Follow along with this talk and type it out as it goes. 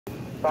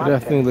Good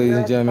afternoon, ladies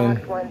and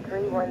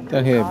gentlemen.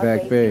 Down here at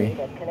Back Bay.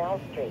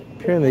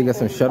 Apparently they got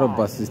some shuttle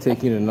buses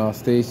taking you to North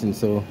Station,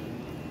 so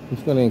I'm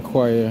just going to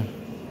inquire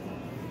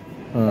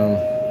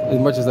as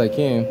much as I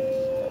can.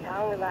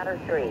 Tower Ladder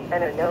 3,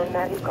 enter known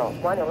medical,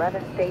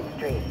 111 State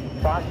Street,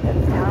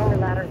 Boston. Tower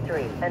Ladder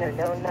 3, enter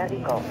known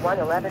medical,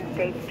 111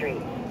 State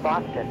Street,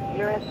 Boston.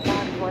 You're at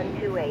spot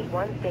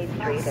 1281 State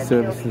Street at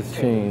Services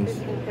changed.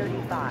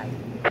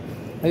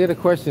 1535. I got a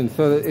question.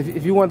 So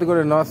if you want to go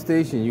to North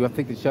Station, you have to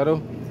take the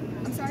shuttle?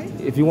 I'm sorry?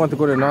 If you want to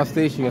go to North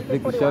Station, you have to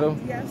take the shuttle?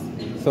 Yes.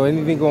 So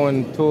anything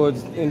going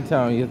towards in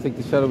town, you have to take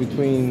the shuttle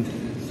between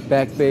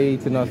Back Bay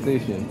to North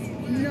Station?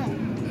 No.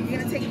 You're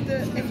gonna take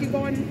the if you're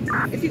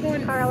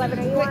going Car 11,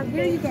 are you on?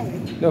 where are you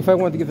going? No, if I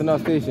want to get to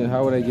North Station,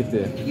 how would I get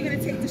there? You're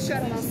gonna take the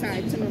shuttle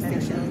outside to North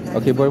Station.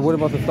 Okay, but what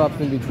about the stops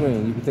in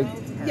between? You can take.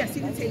 Yes,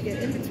 you can take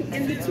it.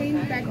 In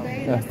between Back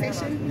Bay and North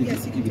Station,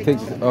 yes, you can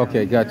take it.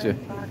 Okay, gotcha.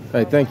 All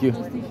right, thank you.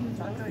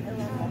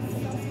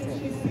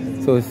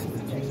 So it's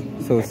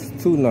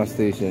to North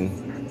Station.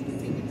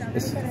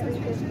 It's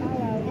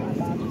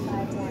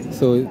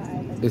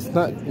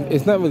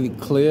not really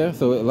clear.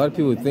 So a lot of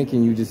people are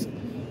thinking you just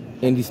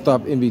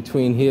stop in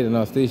between here to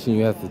North Station,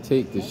 you have to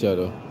take the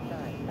shuttle.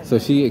 So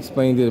she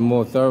explained it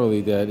more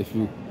thoroughly that if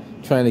you're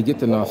trying to get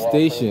to North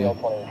Station,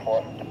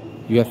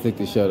 you have to take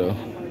the shuttle.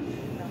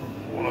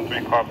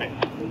 103 copy.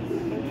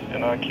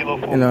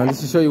 And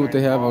just to show you what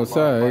they have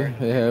outside,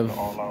 they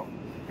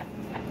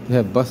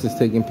have buses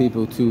taking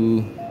people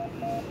to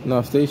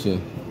North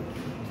Station.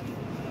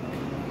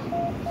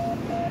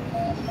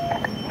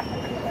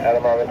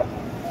 Adam Marvin.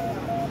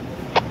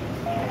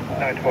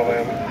 912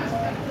 AM.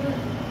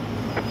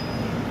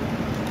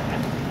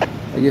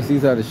 I guess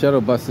these are the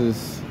shuttle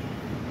buses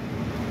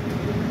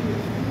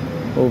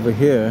over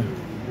here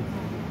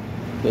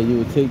that you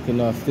would take to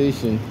North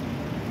Station.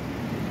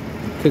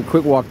 Take a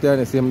quick walk down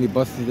and see how many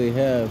buses they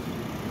have.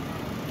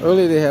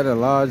 Earlier they had a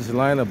large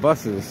line of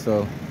buses,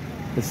 so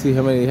let's see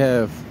how many they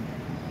have.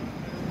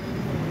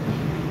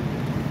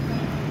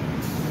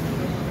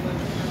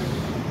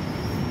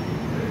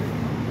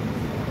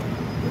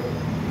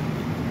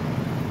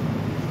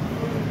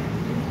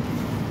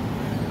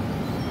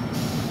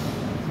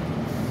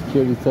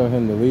 Security told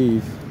him to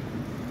leave.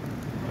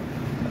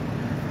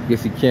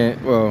 Guess he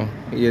can't. Well,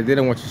 yeah, they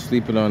don't want you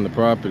sleeping on the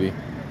property,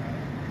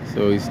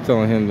 so he's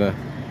telling him to.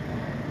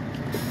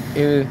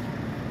 And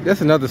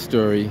that's another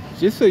story.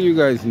 Just so you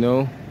guys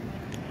know,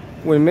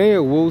 when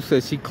Mayor Wu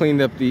said she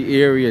cleaned up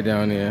the area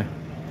down there,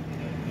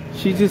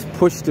 she just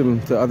pushed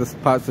them to other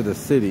parts of the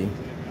city.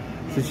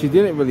 So she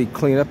didn't really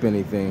clean up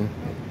anything.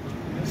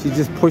 She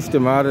just pushed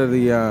them out of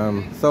the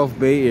South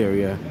Bay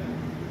area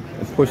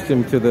and pushed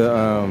them to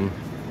the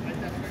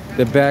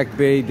Back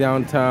Bay,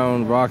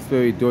 downtown,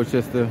 Roxbury,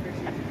 Dorchester.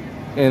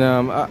 And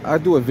I'll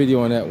do a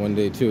video on that one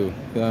day too.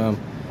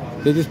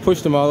 They just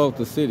pushed them all over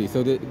the city.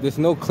 So there's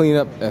no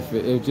cleanup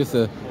effort. It was just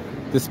a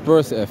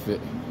disperse effort.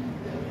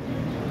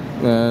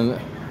 And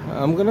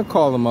I'm gonna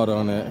call them out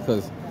on that,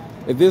 because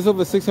if there's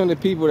over 600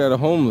 people that are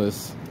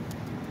homeless,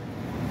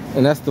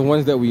 and that's the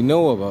ones that we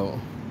know about,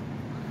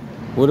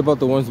 what about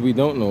the ones we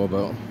don't know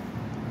about?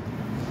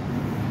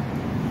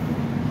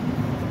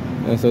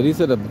 And so these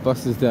are the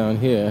buses down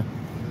here,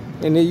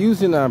 and they're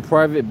using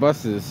private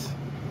buses.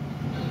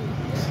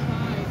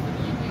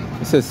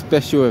 It says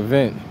special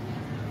event.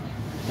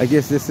 I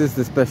guess this is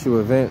the special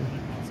event.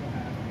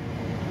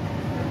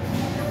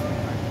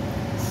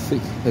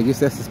 I guess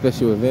that's the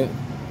special event.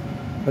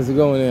 How's it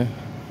going there?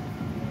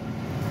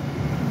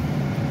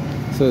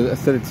 So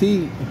instead of the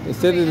T,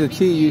 instead of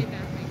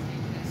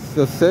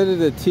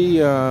the T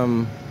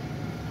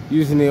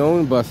using their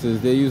own buses,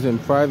 they're using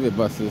private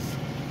buses.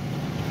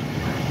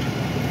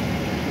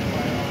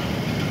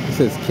 It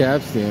says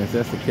cab stands.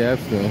 That's the cab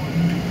stand.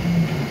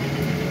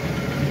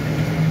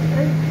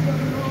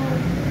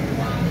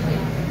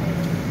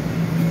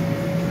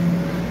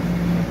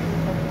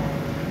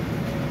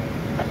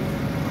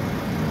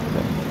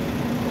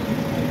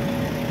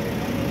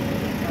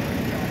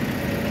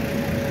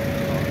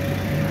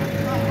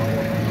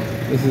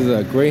 This is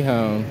a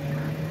Greyhound.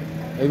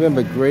 I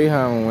remember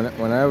Greyhound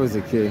when I was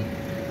a kid.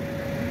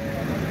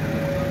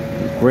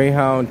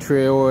 Greyhound,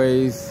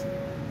 Trailways,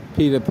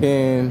 Peter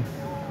Pan.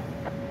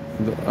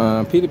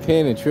 Peter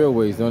Pan and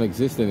Trailways don't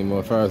exist anymore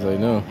as far as I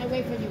know. I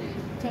wait for you.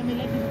 Tell me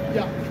later.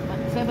 Yeah.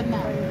 7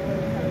 now.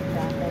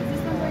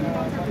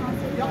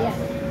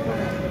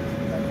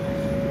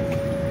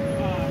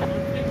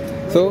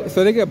 Yes.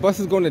 So they got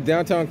buses going to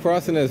downtown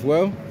crossing as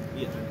well?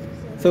 Yeah.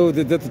 So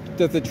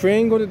does the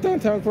train go to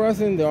downtown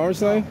crossing, the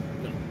orange line?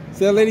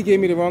 So that lady gave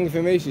me the wrong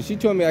information. She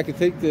told me I could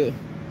take the...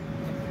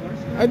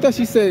 I thought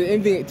she said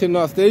anything to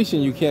North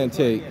Station you can't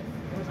take.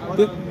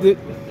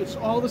 It's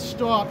all the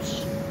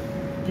stops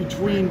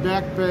between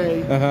Back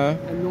Bay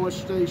and North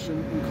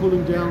Station,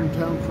 including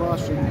downtown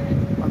crossing,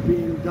 are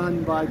being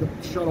done by the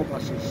shuttle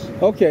buses.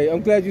 Okay,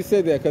 I'm glad you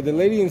said that, because the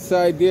lady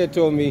inside there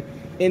told me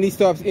any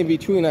stops in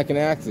between I can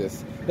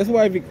access. That's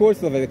why I record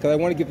stuff like that, because I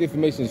want to get the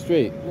information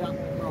straight. Yeah.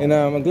 And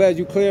I'm glad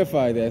you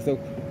clarified that. So,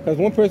 because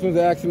one person was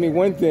asking me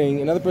one thing,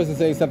 another person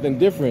saying something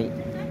different.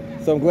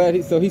 So I'm glad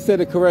he said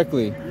it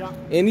correctly. Yeah.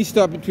 Any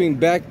stop between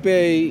Back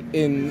Bay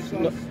and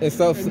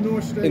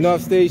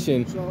North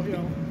Station. So, you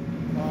know,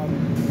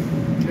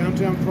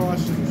 downtown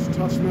crossings,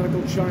 Tufts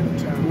Medical,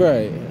 Chinatown.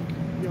 Right.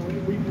 You know,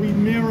 we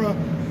mirror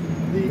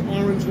the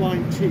orange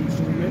line T,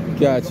 so we make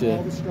Gotcha.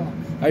 all the stops.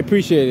 I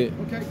appreciate it.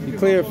 Okay. You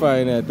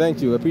clarifying that.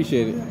 Thank you. I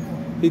appreciate it.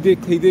 He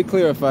did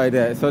clarify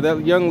that. So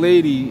that young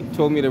lady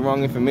told me the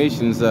wrong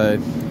information inside,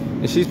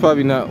 and she's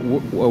probably not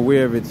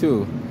aware of it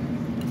too.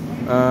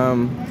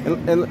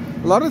 And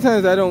a lot of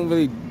times I don't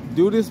really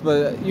do this,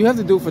 but you have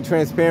to do it for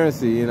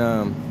transparency,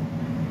 and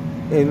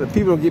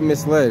people don't get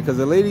misled. Because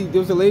there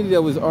was a lady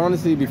that was,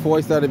 honestly, before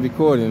I started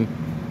recording,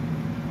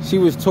 she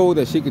was told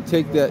that she could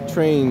take that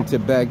train to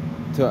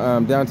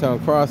downtown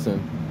Crossing,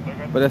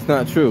 but that's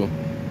not true.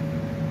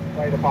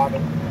 Fire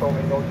department told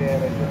me no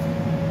damage,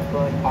 just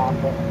burn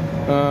possible.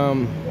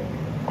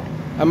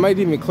 I might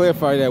even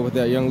clarify that with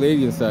that young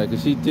lady inside,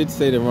 because she did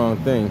say the wrong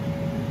thing,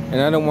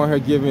 and I don't want her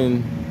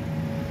giving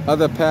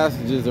other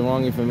passengers the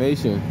wrong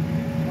information.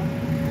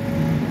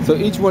 So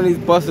each one of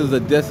these buses are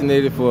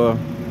designated for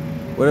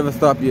whatever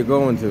stop you're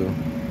going to.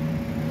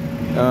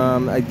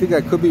 I think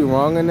I could be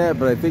wrong on that,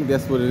 but I think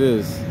that's what it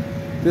is.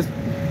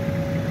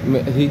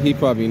 He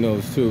probably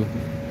knows too.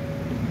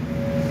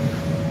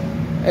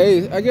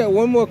 Hey, I got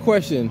one more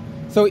question.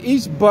 So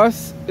each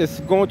bus is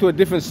going to a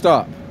different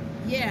stop?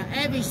 Yeah,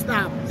 every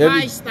stop,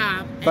 five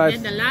stop, and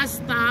then the last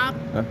stop,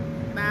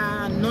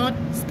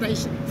 North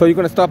Station. So you're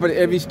going to stop at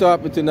every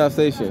stop into North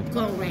Station?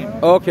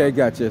 Correct. Okay,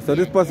 gotcha. So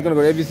this bus is going to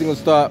go to every single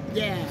stop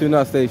to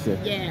North Station?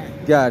 Yeah.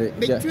 Got it.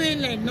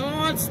 Between like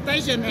North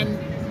Station and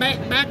Back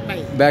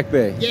Bay. Back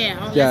Bay.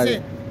 Yeah, got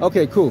it.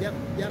 Okay, cool.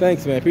 Yep.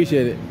 Thanks, man.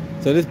 Appreciate it.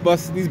 So these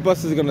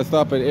buses are going to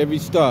stop at every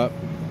stop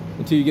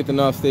until you get to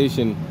North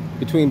Station,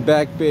 between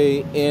Back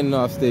Bay and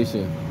North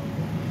Station.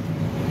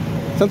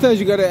 Sometimes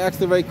you got to ask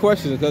the right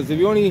questions, because if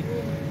you only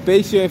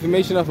base your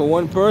information off of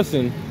one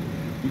person,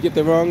 you get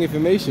the wrong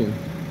information.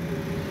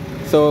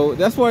 So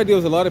that's why there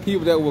was a lot of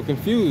people that were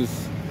confused.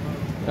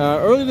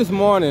 Early this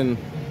morning,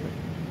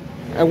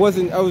 I was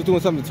doing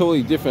something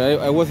totally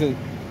different. I wasn't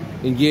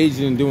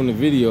engaged in doing the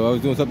video. I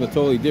was doing something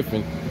totally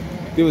different.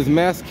 There was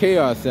mass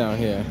chaos down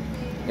here,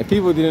 and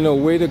people didn't know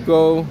where to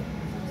go,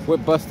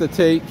 what bus to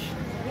take.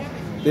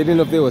 They didn't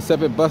know if there were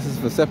separate buses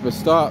for separate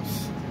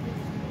stops.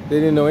 They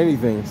didn't know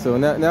anything. So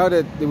now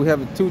that we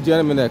have two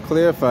gentlemen that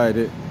clarified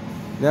it,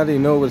 now they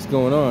know what's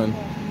going on.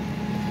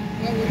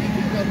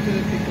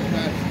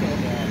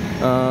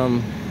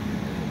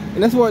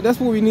 And that's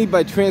what we need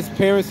by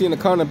transparency and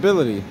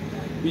accountability.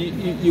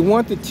 You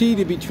want the T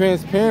to be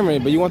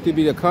transparent, but you want to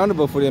be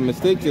accountable for their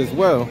mistakes as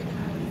well,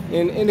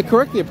 and to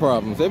correct their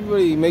problems.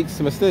 Everybody makes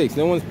mistakes.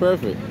 No one's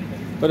perfect.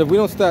 But if we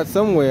don't start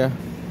somewhere,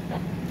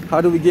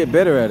 how do we get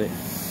better at it?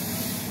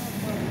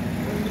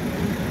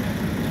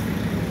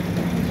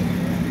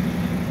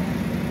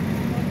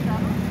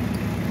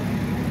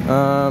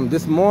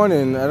 This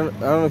morning, I don't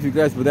know if you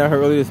guys were down here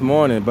early this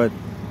morning, but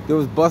there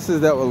was buses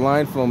that were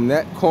lined from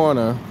that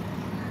corner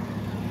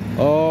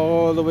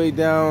all the way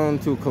down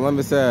to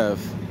Columbus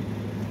Ave.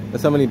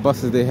 That's how many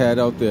buses they had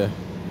out there.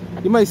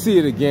 You might see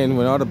it again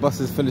when all the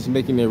buses finish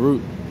making their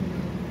route.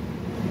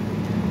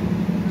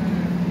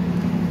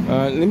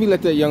 Let me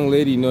let that young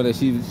lady know that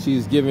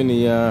she's giving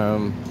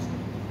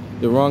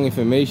the wrong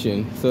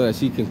information, so that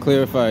she can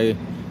clarify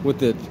with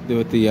the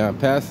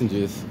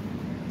passengers.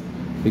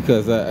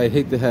 Because I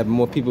hate to have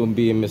more people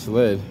being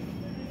misled.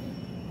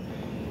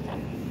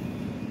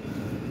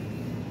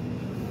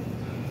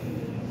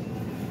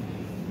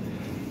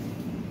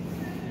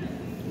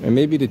 And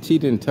maybe the T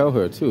didn't tell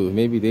her too.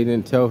 Maybe they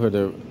didn't tell her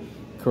the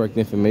correct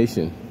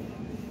information.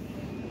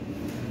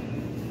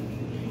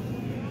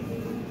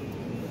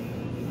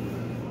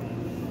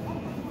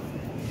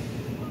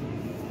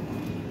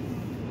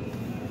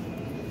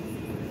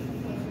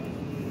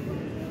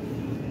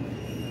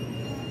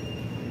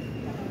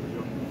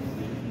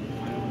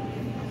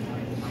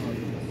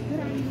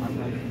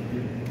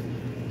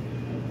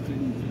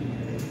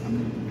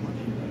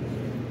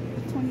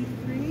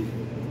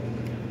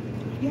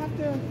 You have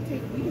to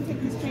take, you can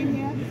take this train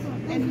here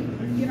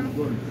and get off.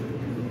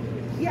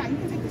 Yeah, you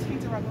can take this train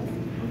to Rebels.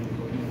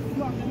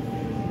 You are good.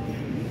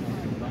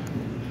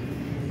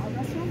 Our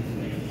restroom,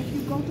 if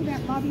you go to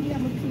that lobby, there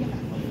will be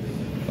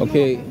enough.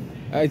 Okay,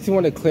 I just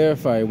want to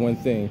clarify one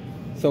thing.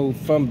 So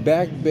from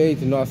Back Bay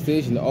to North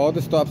Station, all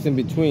the stops in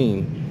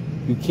between,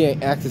 you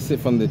can't access it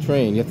from the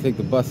train. You have to take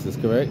the buses,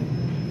 correct?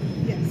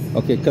 Yes.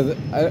 Okay, because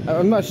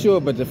I'm not sure,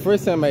 but the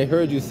first time I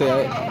heard you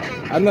say,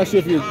 I'm not sure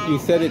if you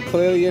said it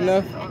clearly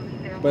enough.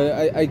 But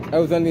I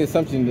was under the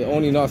assumption that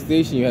only North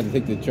Station you had to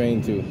take the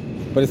train to.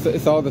 But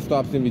it's all the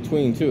stops in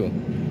between too.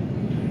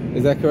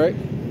 Is that correct?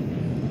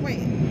 Wait,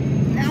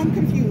 now I'm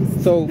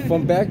confused. So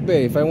from Back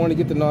Bay, if I want to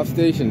get to North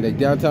Station, like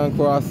downtown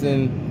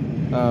Crossing,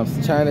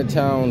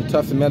 Chinatown,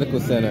 Tufts Medical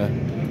Center,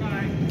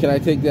 can I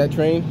take that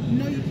train?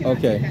 No, you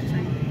cannot take that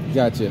train.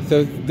 Gotcha.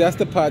 So that's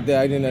the part that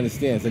I didn't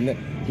understand. So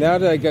now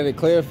that I got it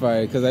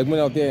clarified, because I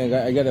went out there and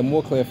I got it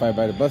more clarified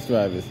by the bus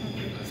drivers.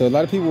 So a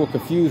lot of people were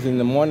confused in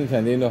the morning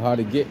time. They didn't know how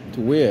to get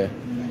to where.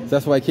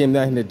 that's why I came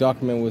down here to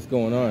document what's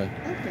going on.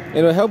 And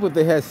it'll help if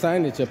they had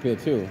signage up here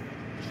too.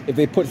 If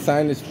they put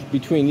signage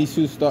between these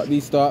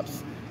these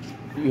stops,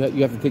 you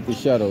have to take the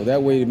shuttle.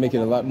 That way to make it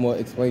a lot more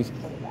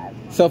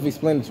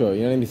self-explanatory.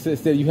 You know what I mean?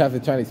 Instead you have to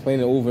try to explain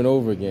it over and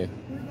over again.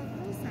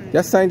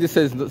 That sign just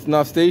says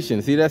North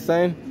Station. See that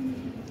sign?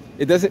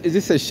 It doesn't. It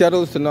just says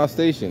shuttles to North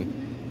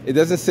Station. It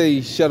doesn't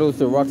say shuttles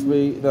to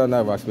Roxbury. No,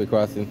 not Roxbury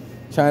Crossing.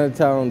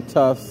 Chinatown,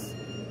 Tufts,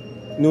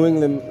 New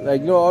England.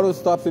 Like, you know, all those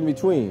stops in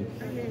between.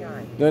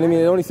 You know what I mean?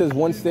 It only says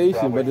one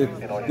station, but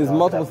there's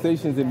multiple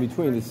stations in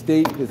between. The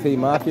State, the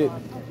Haymarket.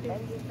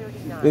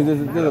 There's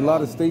a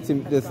lot of states.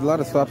 There's a lot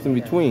of stops in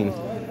between.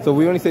 So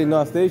we only say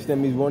North Station. That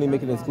means we're only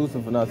making it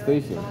exclusive for North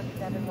Station.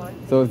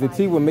 So if the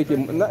T would make it,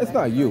 it's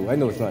not you. I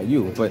know it's not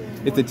you, but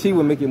if the T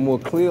would make it more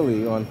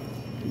clearly on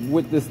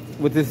with this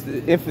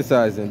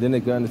emphasizing, then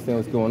they can understand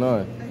what's going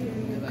on.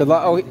 Cause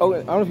I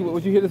don't know if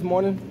was you here this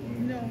morning?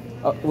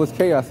 No. It was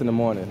chaos in the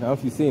morning. I don't know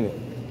if you've seen it.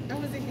 I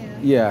wasn't here.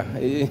 Yeah,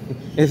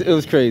 it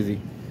was crazy.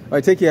 All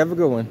right, take care. Have a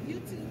good one. You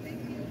too. Thank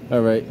you.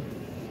 All right.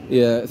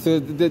 Yeah. So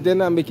they're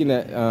not making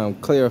that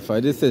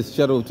clarified. It says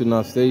shuttle to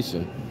North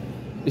Station.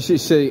 It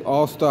should say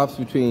all stops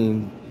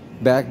between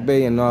Back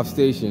Bay and North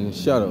Station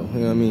shuttle. You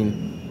know what I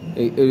mean?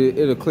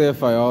 It'll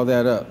clarify all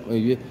that up.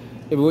 It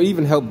will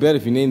even help better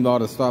if you named all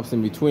the stops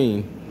in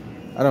between.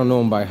 I don't know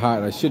them by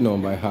heart. I should know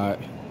them by heart.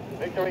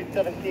 Victor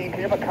 817,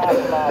 can you have a car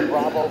from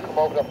Bravo come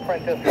over to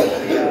Prentice for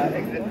the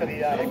exit to the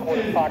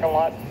headquarters parking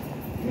lot?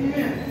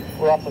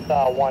 We're up with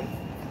 1.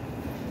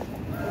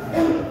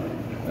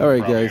 All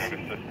right, guys.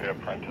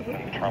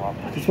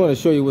 Just want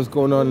to show you what's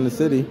going on in the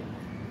city.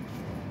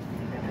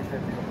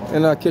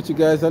 And I'll catch you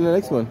guys on the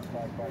next one.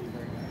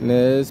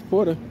 Nez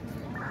Porter.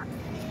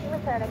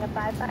 Returning a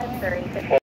 5530.